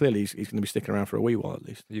 I mean, clearly he's going to be sticking around for a wee while at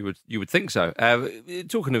least. You would think so.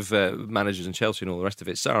 Talking of managers and Chelsea and all the rest of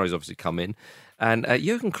it, Sarri's obviously come in, and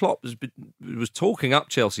Jurgen Klopp was talking up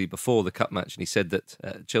Chelsea before the cup match, and he said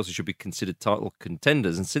that Chelsea should be considered title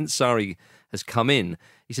contenders. And since Sarri has come in,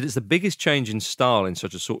 he said it's the biggest change in style in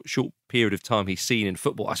such a short period of time he's seen in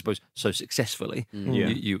football, I suppose, so successfully,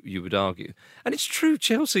 you would argue. And it's true,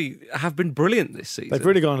 Chelsea have been brilliant this season. They've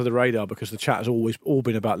really gone under the radar because the chat has always all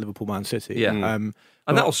been about Liverpool, Man City. Yeah.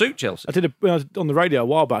 And that'll suit Chelsea. When I was on the radio a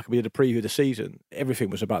while back, we did a preview of the season. Everything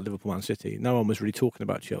was about Liverpool, Man City. No one was really talking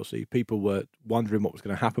about Chelsea. People were wondering what was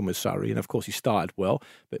going to happen with Sarri. And of course, he started well.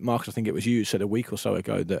 But Marcus, I think it was you said a week or so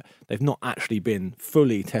ago that they've not actually been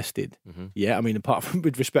fully tested yet. I mean, apart from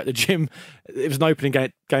with respect to Jim, it was an opening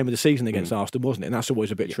game of the season against Arsenal, wasn't it? And that's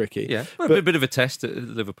always a bit tricky. Yeah, well, a bit of a test at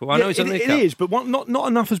Liverpool. I know it's only it is, but not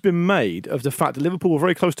enough has been made of the fact that Liverpool were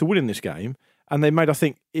very close to winning this game. And they made, I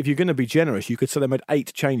think, if you're going to be generous, you could say they made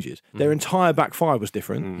 8 changes. Their entire back five was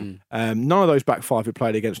different. None of those back five who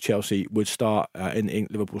played against Chelsea would start in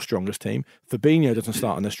Liverpool's strongest team. Fabinho doesn't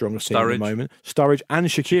start in their strongest team at the moment. Sturridge and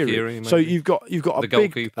Shaqiri. So you've got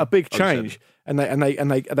a big change, and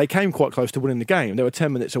they came quite close to winning the game. They were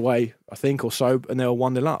 10 minutes away, I think, or so, and they were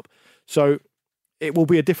 1-0 up. So it will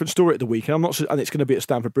be a different story at the weekend. And it's going to be at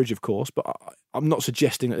Stamford Bridge, of course, but I'm not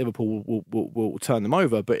suggesting that Liverpool will turn them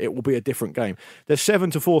over, but it will be a different game. They're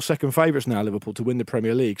 7-4 second favourites now, Liverpool, to win the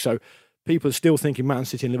Premier League. So people are still thinking Man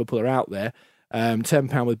City and Liverpool are out there.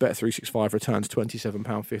 £10 with Bet365 returns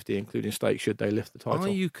 £27.50, including stakes, should they lift the title. Are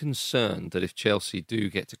you concerned that if Chelsea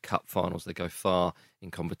do get to cup finals, they go far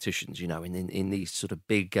in competitions, in these sort of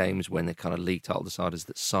big games when they're kind of league title deciders,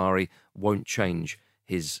 that Sarri won't change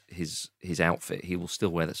his outfit? He will still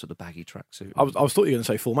wear that sort of baggy tracksuit. I thought you were going to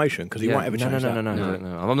say formation, because he won't ever change that.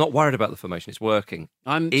 No. I'm not worried about the formation. It's working.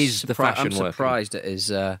 I'm surprised at his.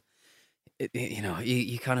 You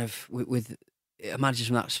kind of with managers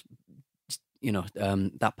from that.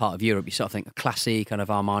 That part of Europe, you sort of think a classy kind of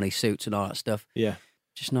Armani suits and all that stuff. Yeah.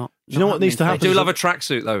 Just not. Do you know what needs to happen? They do love a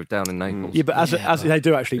tracksuit though down in Naples. Yeah, but as they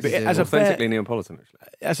do actually. But as authentically Neapolitan, actually.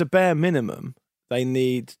 As a bare minimum,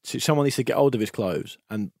 someone needs to get hold of his clothes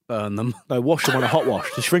and burn them. No, wash them on a hot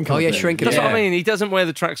wash to shrink them. Oh yeah, shrink them. That's what I mean. He doesn't wear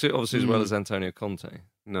the tracksuit obviously as well as Antonio Conte.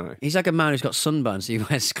 No, he's like a man who's got sunburn, so he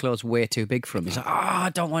wears clothes way too big for him. He's like,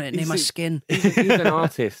 I don't want it near my skin. He's an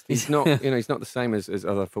artist. He's not, he's not the same as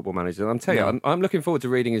other football managers. I'm telling you, I'm looking forward to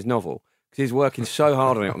reading his novel, because he's working so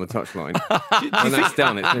hard on it on the touchline. When that's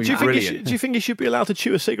done, it's going to be brilliant. Do you think he should be allowed to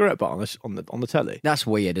chew a cigarette butt on the telly? That's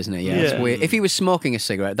weird, isn't it? Yeah, it's weird. If he was smoking a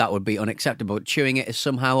cigarette, that would be unacceptable. Chewing it is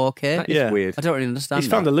somehow okay. That is weird. I don't really understand. He's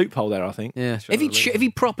found a loophole there, I think. Yeah. If he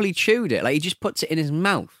properly chewed it, like he just puts it in his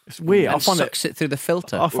mouth. It's weird. And sucks it through the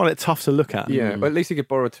filter. I find it tough to look at. Yeah, but at least he could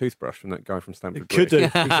borrow a toothbrush from that guy from Stamford Could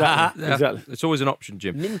Bridge. do. Exactly. It's always an option,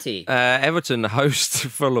 Jim. Minty. Everton host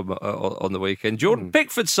Fulham on the weekend. Jordan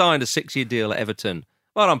Pickford signed a 6-year deal at Everton.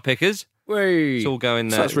 Well done, Pickers. It's all going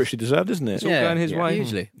there. So that's richly deserved, isn't it? It's all going his way.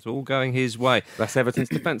 Usually. It's all going his way. That's Everton's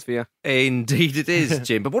defence for you. Indeed it is,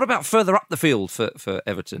 Jim. But what about further up the field for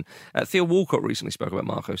Everton? Theo Walcott recently spoke about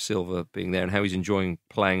Marco Silva being there and how he's enjoying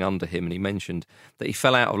playing under him. And he mentioned that he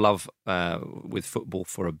fell out of love with football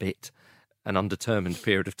for a bit. An undetermined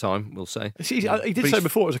period of time, we'll say. He did say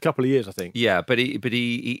before it was a couple of years, I think. Yeah, but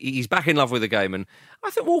he's back in love with the game, and I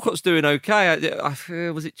think Walcott's doing okay.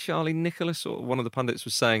 Was it Charlie Nicholas or one of the pundits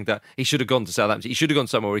was saying that he should have gone to Southampton? He should have gone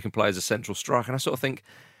somewhere where he can play as a central striker, and I sort of think.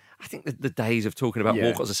 I think that the days of talking about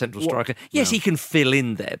Walcott as a central striker, he can fill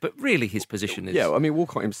in there, but really his position is... Yeah, I mean,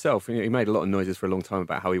 Walcott himself, he made a lot of noises for a long time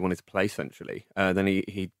about how he wanted to play centrally. Then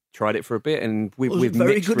he tried it for a bit, and with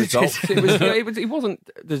mixed results. He wasn't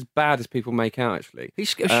as bad as people make out, actually. He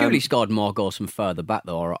surely scored more goals from further back,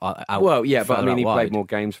 though, or out. Well, yeah, but I mean, he wide. played more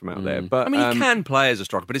games from out there. But I mean, he can play as a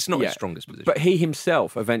striker, but it's not his strongest position. But he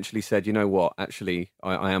himself eventually said, you know what, actually,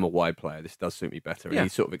 I am a wide player. This does suit me better. And he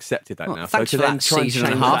sort of accepted that now. Thanks so for that season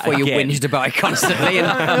and a half where you whinged about it constantly and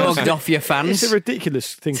mugged off your fans. It's a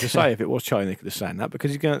ridiculous thing to say if it was Charlie Nicholas saying that,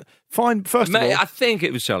 because he's going to find, first of all... I think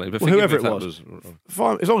it was Charlie, but whoever it was.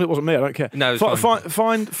 Fine, as long as it wasn't me, I don't care. No,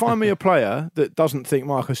 find me a player that doesn't think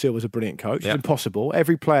Marco Silva's a brilliant coach. It's impossible.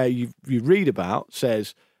 Every player you read about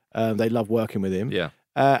says they love working with him. Yeah.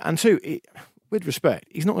 And two, with respect,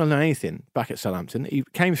 he's not going to learn anything back at Southampton. He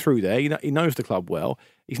came through there. He knows the club well.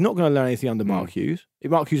 He's not going to learn anything under Mark Hughes.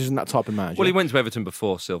 Mark Hughes isn't that type of manager. Well, he went to Everton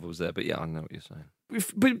before Silva was there, but yeah, I know what you're saying.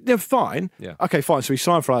 But they're fine. Yeah. Okay, fine. So he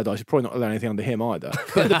signed for Allardyce. He's probably not going to learn anything under him either.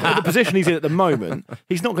 But the position he's in at the moment,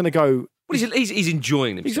 he's not going to go... Well, he's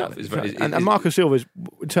enjoying himself. Exactly. And Marco Silva,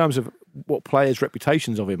 in terms of what players'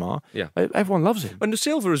 reputations of him are, everyone loves him. And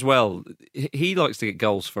Silva as well, he likes to get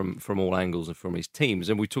goals from all angles and from his teams.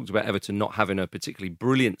 And we talked about Everton not having a particularly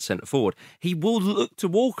brilliant centre forward. He will look to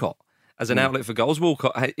Walcott as an outlet for goals.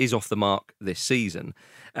 Walcott is off the mark this season.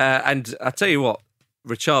 And I tell you what,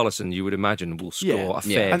 Richarlison, you would imagine, will score a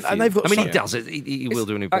fair few. And they've got he does it. He will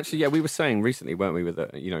do anything. Actually, we were saying recently, weren't we,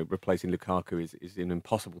 that replacing Lukaku is an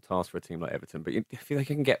impossible task for a team like Everton. But if they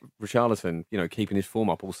can get Richarlison, keeping his form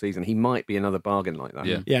up all season, he might be another bargain like that.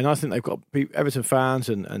 Yeah, and I think they've got Everton fans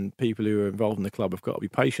and people who are involved in the club have got to be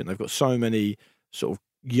patient. They've got so many sort of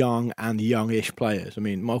young and youngish players. I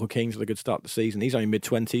mean, Michael Keane's had a good start to the season. He's only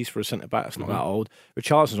mid-20s for a centre-back. That's not that old.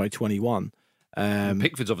 Richarlison's only 21.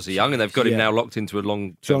 Pickford's obviously young, and they've got him now locked into a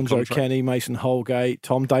long-term John contract. Kenny, Mason Holgate,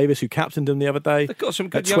 Tom Davis, who captained them the other day. They've got some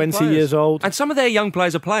good at young 20 players. years old. And some of their young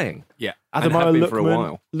players are playing. Yeah.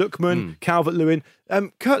 Ademola Lookman, Calvert-Lewin.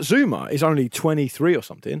 Kurt Zuma is only 23 or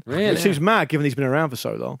something. Really? It seems mad given he's been around for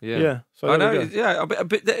so long. Yeah. So I know. Yeah,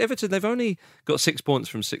 but Everton, they've only got 6 points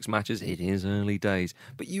from 6 matches. It is early days.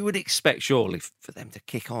 But you would expect, surely, for them to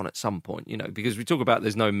kick on at some point, because we talk about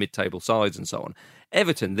there's no mid-table sides and so on.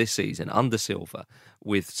 Everton this season, under Silva,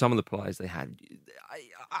 with some of the players they had,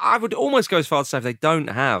 I would almost go as far as to say if they don't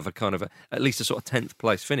have a kind of at least a sort of 10th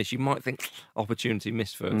place finish, you might think opportunity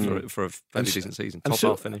missed for a fairly decent season, top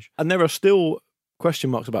half finish. And there are still question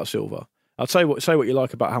marks about Silva. I'd say what you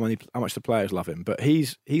like about how much the players love him, but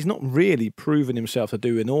he's not really proven himself to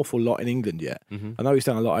do an awful lot in England yet. Mm-hmm. I know he's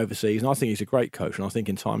done a lot overseas, and I think he's a great coach, and I think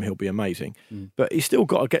in time he'll be amazing. But he's still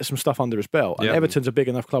got to get some stuff under his belt, and Everton's a big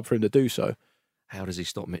enough club for him to do so. How does he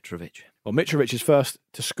stop Mitrovic? Well, Mitrovic is first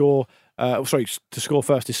to score. To score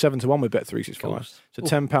first is 7-1 with Bet365. So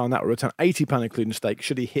 £10 that will return £80 including stake.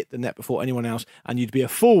 Should he hit the net before anyone else? And you'd be a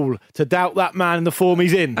fool to doubt that man in the form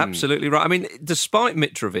he's in. Absolutely right. I mean, despite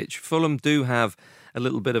Mitrovic, Fulham do have a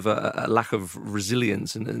little bit of a lack of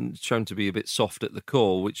resilience and shown to be a bit soft at the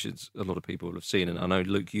core, which is a lot of people will have seen. And I know,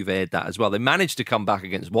 Luke, you've aired that as well. They managed to come back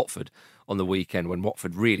against Watford on the weekend when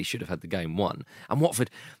Watford really should have had the game won. And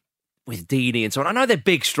Watford, with Deeney and so on, I know they're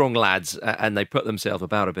big, strong lads and they put themselves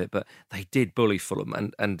about a bit, but they did bully Fulham.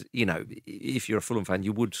 And if you're a Fulham fan,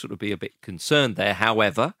 you would sort of be a bit concerned there.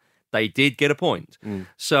 However, they did get a point.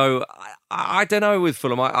 So I don't know with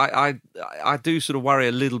Fulham. I do sort of worry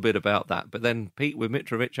a little bit about that. But then Pete, with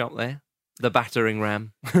Mitrovic up there, the battering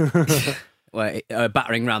ram. Well, a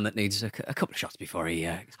battering ram that needs a couple of shots before he...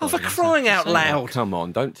 for crying out loud. Come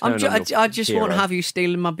on, don't turn on I just won't have you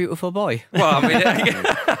stealing my beautiful boy. Well, I mean...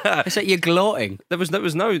 It's like you're gloating. There was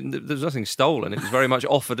nothing stolen. It was very much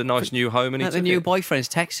offered a nice new home, and he Like the took new it. boyfriend's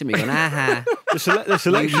texting me going, aha, The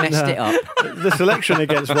selection you messed it up. The selection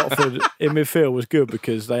against Watford in midfield was good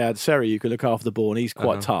because they had Seri who could look after the ball, and he's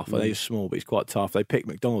quite tough. And he's small, but he's quite tough. They picked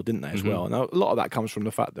McDonald, didn't they, as well? And a lot of that comes from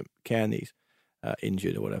the fact that Kearney's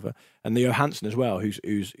injured or whatever, and the Johansson as well, who's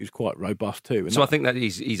quite robust too. And So I think that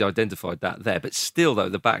he's identified that there, but still though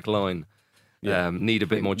the back line need a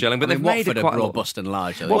bit more gelling. But they've made Watford it are quite a lot. robust and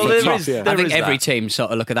large. Well, Watford's there tough, is- yeah. there I think is every that. team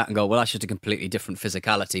sort of look at that and go, well, that's just a completely different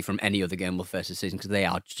physicality from any other game we'll face this season because they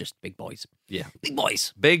are just big boys. Yeah. Big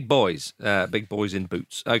boys. Big boys in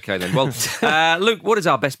boots. Okay then. Well, Luke, what is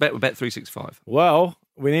our best bet with Bet365? Well,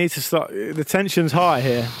 we need to start. The tension's high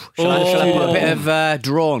here. Shall I put a bit of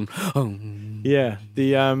drone? Oh. Yeah,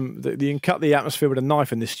 you can cut the atmosphere with a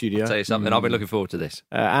knife in this studio. I'll tell you something. I've been looking forward to this.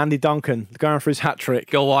 Andy Duncan going for his hat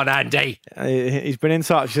trick. Go on, Andy. He's been in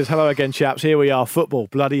touch. He says, "Hello again, chaps. Here we are. Football,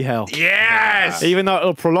 bloody hell." Yes. Even though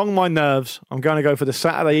it'll prolong my nerves, I'm going to go for the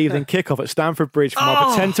Saturday evening kickoff at Stamford Bridge for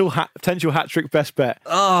my potential hat trick best bet.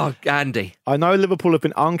 Oh, Andy. I know Liverpool have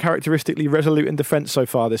been uncharacteristically resolute in defence so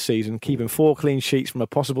far this season, keeping 4 clean sheets from a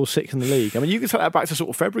possible 6 in the league. I mean, you can take that back to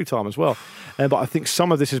sort of February time as well. But I think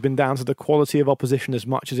some of this has been down to the quality of opposition as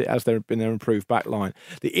much as it has been their improved back line.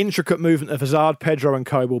 The intricate movement of Hazard, Pedro and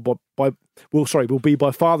co will be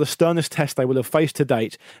by far the sternest test they will have faced to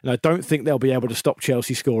date, and I don't think they'll be able to stop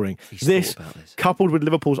Chelsea scoring. This, coupled with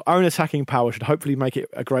Liverpool's own attacking power, should hopefully make it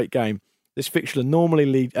a great game. This fixture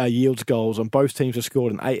normally yields goals, and both teams have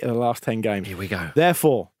scored in 8 of the last 10 games. Here we go.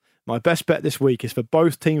 Therefore, my best bet this week is for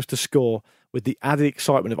both teams to score with the added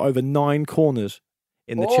excitement of over 9 corners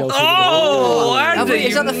in the Chelsea. Oh, Andy,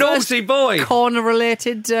 Is that you the naughty boy.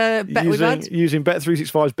 Corner-related bet we've had? Using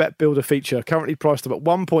Bet365's Bet Builder feature, currently priced up at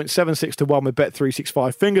 1.76 to 1 with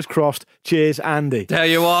Bet365. Fingers crossed. Cheers, Andy. Tell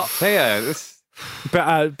you what.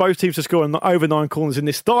 Both teams to score over 9 corners in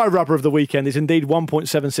this thigh rubber of the weekend is indeed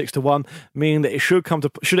 1.76 to 1, meaning that should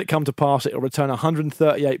it come to pass, it will return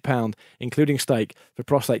 £138, including stake, for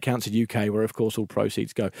Prostate Cancer UK, where of course all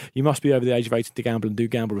proceeds go. You must be over the age of 18 to gamble and do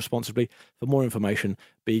gamble responsibly. For more information,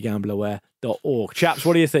 begambleaware.org. Chaps,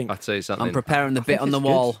 what do you think? I'll tell you something. I'm preparing the bit on the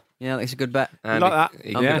wall. Yeah, that's a good bet. You like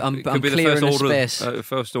that? I'm could be the clearing first a order, space.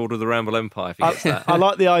 first order of the Ramble Empire. If he gets that. I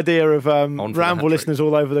like the idea of for the Ramble hat-trick. listeners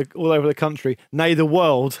all over the country, nay the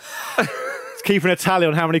world, keeping a tally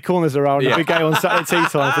on how many corners there are in the big game on Saturday tea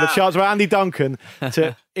time for the chance for Andy Duncan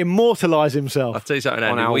to immortalise himself. I'll tell you something,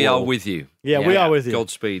 On Andy. our We are wall. with you. Yeah, we are with you.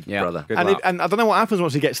 Godspeed, Yeah. brother. Good And, luck. and I don't know what happens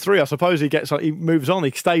once he gets 3. I suppose he moves on. He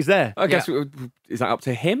stays there. I guess is that up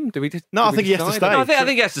to him? Do we just? No, do I we think he has to decide? stay. No, I think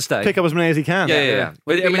he has to stay. Pick up as many as he can. Yeah.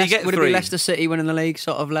 But Would it, when be you get would it 3, be Leicester City winning the league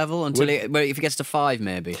sort of level until if it gets to 5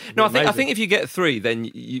 maybe? no, I Maybe. think if you get 3, then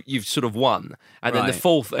you've sort of won, and then the Right.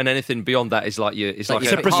 4th and anything beyond that is like It's a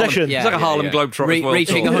procession. It's like a Harlem Globetrotters World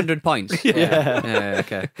reaching Tour. 100 points. Yeah,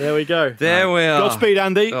 okay. There we go. There we are. Godspeed,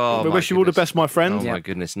 Andy. Oh, we my wish you all the goodness. best, my friend. Oh my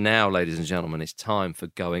goodness! Now, ladies and gentlemen, it's time for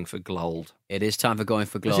going for gold. It is time for going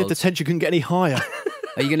for As if the gold. tension couldn't get any higher.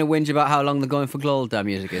 Are you going to whinge about how long the going for gold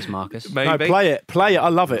music is, Marcus? Maybe. No, play it. I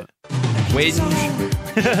love it. Win.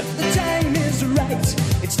 The time is right.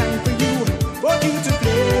 It's time for you to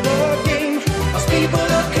play the game. As people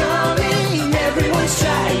are coming, everyone's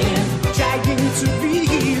trying to be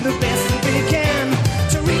the best that they can.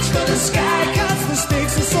 To reach for the sky, 'cause the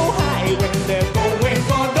stakes are so high when they're going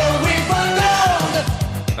for gold.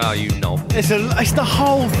 Oh, you knob. It's the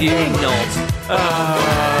whole You thing. knob.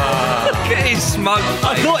 Look at his smoke.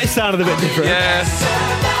 I thought it sounded a bit different. Yeah.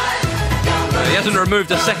 He hasn't removed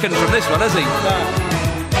a second from this one, has he?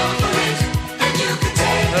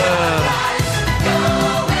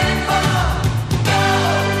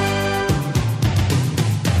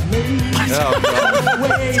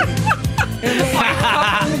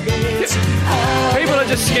 People are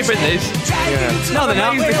just skipping this. No, they're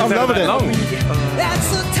not. I'm loving it. That's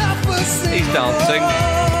the toughest thing. He's dancing.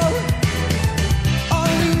 All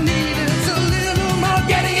we need is a little more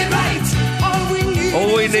getting it right.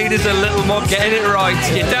 All we need is a little more getting it right.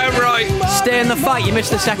 You're damn right. Stay in the fight. You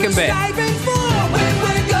missed the second bit. Striving for when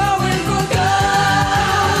we're going for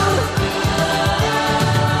gold.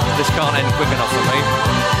 This can't end quick enough for me.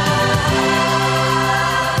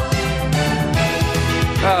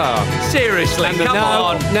 Oh, seriously, come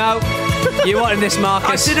on. No. You wanted this, I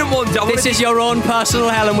Marcus. didn't want to. This is your own personal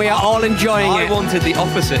hell, and we are all enjoying I it. wanted the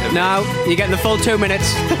opposite of No, you're getting the full 2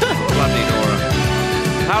 minutes. Bloody Nora.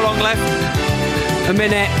 How long left? A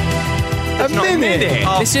minute. Not a minute.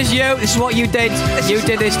 Oh, This is you. This is what you did. You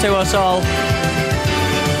did this to us all.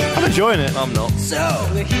 I mean, enjoying it. I'm not. So,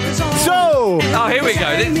 Oh, here we go.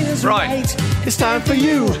 Right. it's time for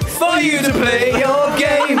you to play your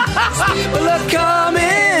game. People are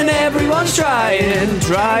coming, everyone's trying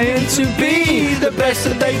to be the best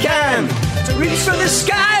that they can. To reach for the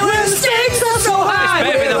sky when the stakes are so high. It's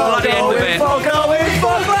better than the bloody end of it. Going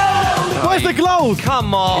for gold. Where's the glow?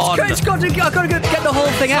 Come on. I've got to get the whole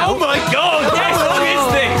thing out. Oh my God! Yes, what is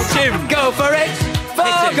this, Jim? Go for it.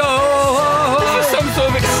 For gold. This is some sort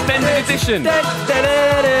of extended edition. You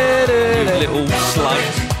little slug.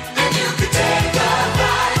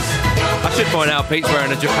 I should point out Pete's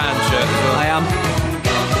wearing a Japan shirt as well. I am.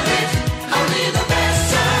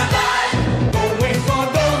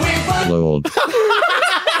 Lord.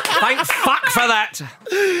 Thank fuck for that.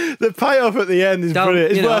 The payoff at the end is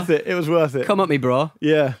brilliant. It's worth it. It was worth it. Come at me, bro.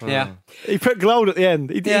 Yeah. Yeah. He put gold at the end.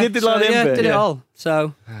 He did the line in bit. Did it all.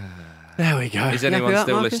 So there we go. Is anyone that,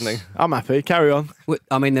 still Marcus? listening? I'm happy. Carry on.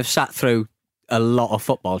 I mean, they've sat through a lot of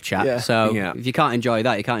football chat. Yeah. So Yeah. if you can't enjoy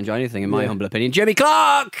that, you can't enjoy anything, in my humble opinion. Jimmy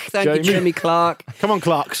Clark! Thank you, Jamie. Jimmy Clark. Come on,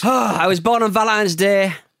 Clarks. I was born on Valentine's Day,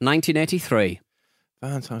 1983.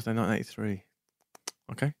 Valentine's Day 1983.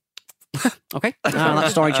 Okay. Okay,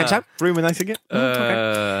 that story checks out. Ruminating it.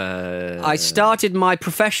 I started my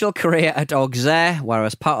professional career at Auxerre, where I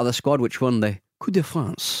was part of the squad which won the Coupe de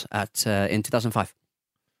France in 2005.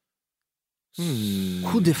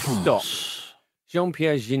 Coupe de France. Stop.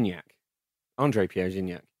 Jean-Pierre Gignac. Andre-Pierre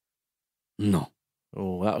Gignac. No.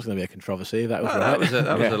 Oh, that was going to be a controversy. That was Oh, right.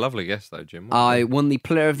 that was a lovely guess, though, Jim. I won the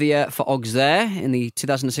Player of the Year for Auxerre in the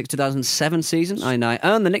 2006-2007 season, and I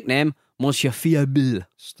earned the nickname Monsieur Fiable.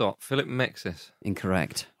 Stop. Philip Mexis.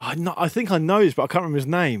 Incorrect. I think I know this, but I can't remember his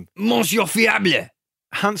name. Monsieur Fiable.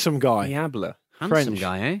 Handsome guy. Diable. Handsome French.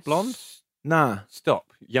 guy, eh? Blonde? Nah.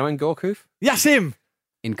 Stop. Johan Gorkoof? Yes, him.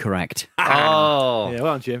 Incorrect. Oh. Yeah,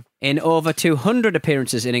 well done, Jim. In over 200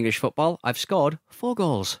 appearances in English football, I've scored 4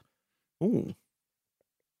 goals. Ooh.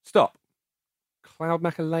 Stop. Cloud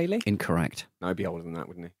Makalele? Incorrect. No, he'd be older than that,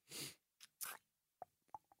 wouldn't he?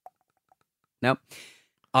 No.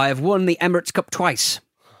 I have won the Emirates Cup twice.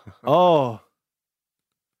 Oh.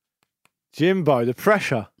 Jimbo, the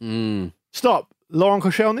pressure. Stop. Laurent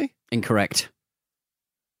Koscielny? Incorrect.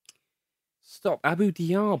 Stop. Abu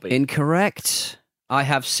Diaby? Incorrect. I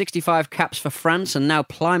have 65 caps for France and now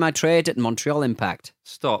ply my trade at Montreal Impact.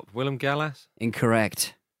 Stop. Willem Gallas.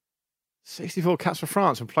 Incorrect. 64 caps for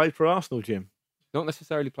France and played for Arsenal, Jim. Not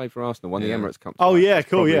necessarily played for Arsenal, won the Emirates Cup. Oh, twice. yeah, That's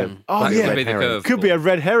cool, probably yeah. a- Oh, that yeah. could be the curve. Could be a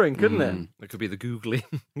red herring, couldn't it? It could be the googly.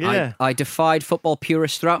 Yeah. I defied football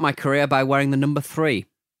purists throughout my career by wearing the number 3,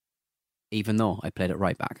 even though I played at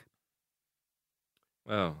right back.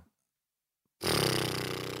 Oh.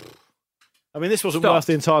 I mean, this wasn't Stop. worth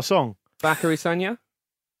the entire song. Bakary Sagna?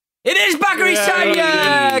 It is Bakary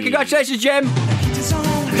Sagna! Congratulations, Jim!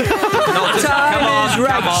 Time is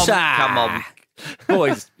right, sir. Come on.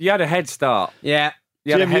 Boys, you had a head start. Yeah.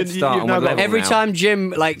 You had Jim, a head you- start you've on now one got- level Every now. time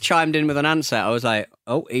Jim chimed in with an answer, I was like,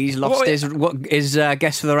 "Oh, he's lost his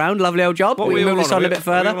guess for the round. Lovely old job. What We were can we move all this on? on a Are we- bit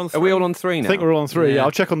further." Are we all on 3 I now? think we're all on 3. Yeah.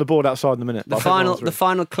 I'll check on the board outside in a minute. The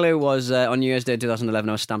final clue was on New Year's Day 2011.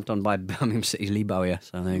 I was stamped on by Birmingham City's Lee Bowyer.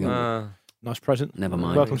 So there you go. Nice present. Never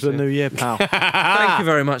mind. Welcome to the new year, pal. Thank you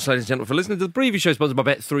very much, ladies and gentlemen, for listening to the preview show sponsored by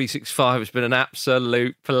Bet365. It's been an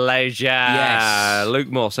absolute pleasure. Yes. Luke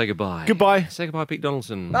Moore, say goodbye. Goodbye. Say goodbye, Pete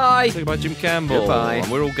Donaldson. Bye. Say goodbye, Jim Campbell. Goodbye.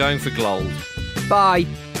 And we're all going for gold. Bye.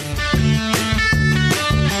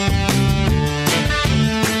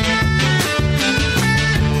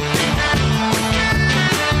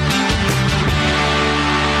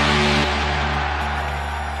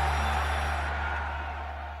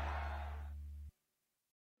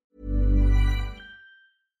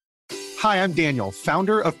 Hi, I'm Daniel,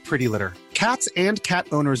 founder of Pretty Litter. Cats and cat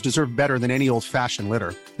owners deserve better than any old-fashioned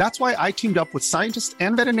litter. That's why I teamed up with scientists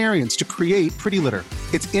and veterinarians to create Pretty Litter.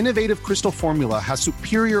 Its innovative crystal formula has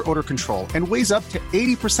superior odor control and weighs up to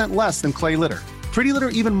 80% less than clay litter. Pretty Litter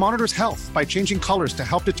even monitors health by changing colors to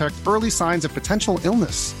help detect early signs of potential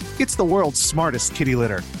illness. It's the world's smartest kitty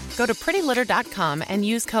litter. Go to prettylitter.com and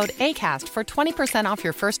use code ACAST for 20% off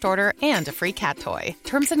your first order and a free cat toy.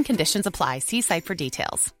 Terms and conditions apply. See site for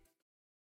details.